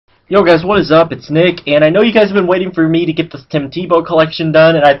Yo guys, what is up? It's Nick, and I know you guys have been waiting for me to get this Tim Tebow collection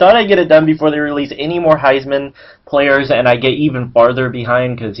done, and I thought I'd get it done before they release any more Heisman players, and I get even farther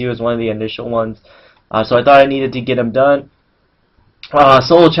behind because he was one of the initial ones. So I thought I needed to get him done.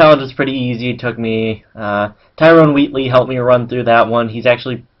 Solo challenge was pretty easy. It took me, Tyrone Wheatley helped me run through that one. He's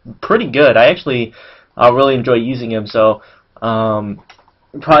actually pretty good. I actually really enjoy using him, so I'm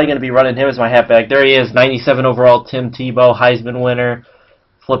probably going to be running him as my halfback. There he is, 97 overall Tim Tebow, Heisman winner.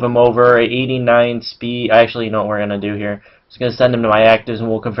 Flip him over, 89 speed. Actually, you know what we're going to do here. I'm just going to send him to my actives, and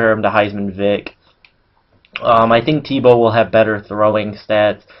we'll compare him to Heisman Vic. I think Tebow will have better throwing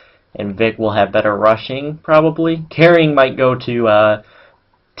stats, and Vic will have better rushing, probably. Carrying might go to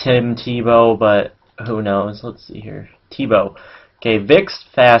Tim Tebow, but who knows? Let's see here. Tebow. Okay, Vic's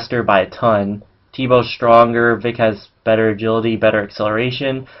faster by a ton. Tebow's stronger. Vic has better agility, better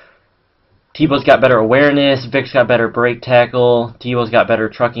acceleration. Tebow's got better awareness, Vic's got better break tackle, Tebow's got better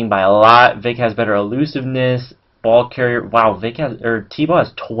trucking by a lot, Vic has better elusiveness, ball carrier, wow, Tebow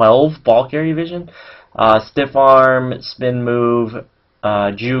has 12 ball carrier vision, stiff arm, spin move,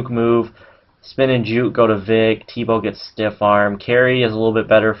 juke move, spin and juke go to Vic, Tebow gets stiff arm, carry is a little bit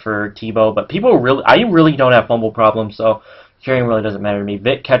better for Tebow, but I really don't have fumble problems, so carrying really doesn't matter to me.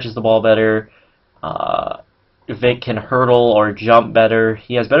 Vic catches the ball better, Vic can hurdle or jump better.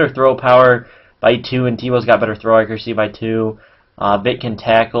 He has better throw power by 2, and Tebow's got better throw accuracy by 2. Vic can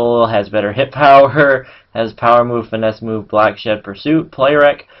tackle, has better hit power, has power move, finesse move, block, shed, pursuit, play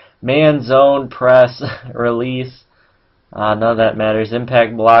rec, man, zone, press, release. None of that matters.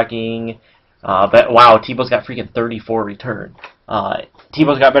 Impact blocking. But wow, Tebow's got freaking 34 return.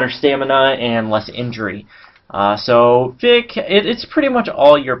 Tebow's got better stamina and less injury. So Vic, it's pretty much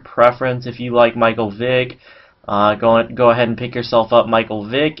all your preference. If you like Michael Vick, go ahead and pick yourself up Michael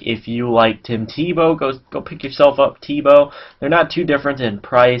Vick. If you like Tim Tebow, go pick yourself up Tebow. They're not too different in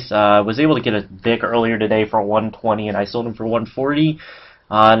price. I was able to get a Vick earlier today for $120, and I sold him for $140.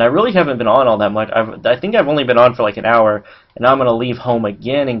 And I really haven't been on all that much. I think I've only been on for like an hour, and now I'm gonna leave home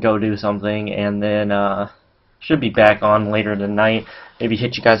again and go do something, and then should be back on later tonight. Maybe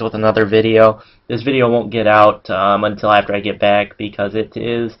hit you guys with another video. This video won't get out until after I get back because it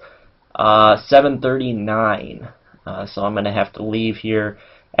is 7:39. So I'm going to have to leave here.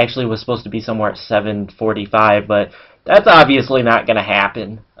 Actually, it was supposed to be somewhere at 7:45, but that's obviously not going to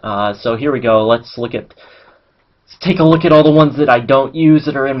happen. So here we go. Let's take a look at all the ones that I don't use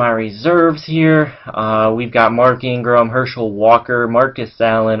that are in my reserves here. We've got Mark Ingram, Herschel Walker, Marcus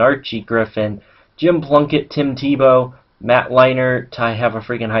Allen, Archie Griffin, Jim Plunkett, Tim Tebow, Matt Leinart. I have a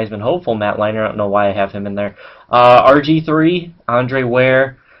freaking Heisman hopeful Matt Leinart. I don't know why I have him in there. RG3, Andre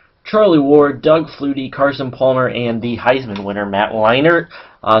Ware, Charlie Ward, Doug Flutie, Carson Palmer, and the Heisman winner, Matt Leinart.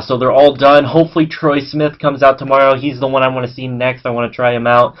 So they're all done. Hopefully Troy Smith comes out tomorrow. He's the one I want to see next. I want to try him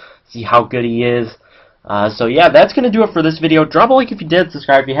out, see how good he is. So yeah, that's going to do it for this video. Drop a like if you did,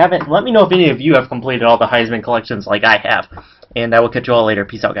 subscribe if you haven't, and let me know if any of you have completed all the Heisman collections like I have. And I will catch you all later.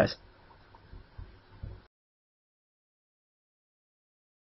 Peace out, guys.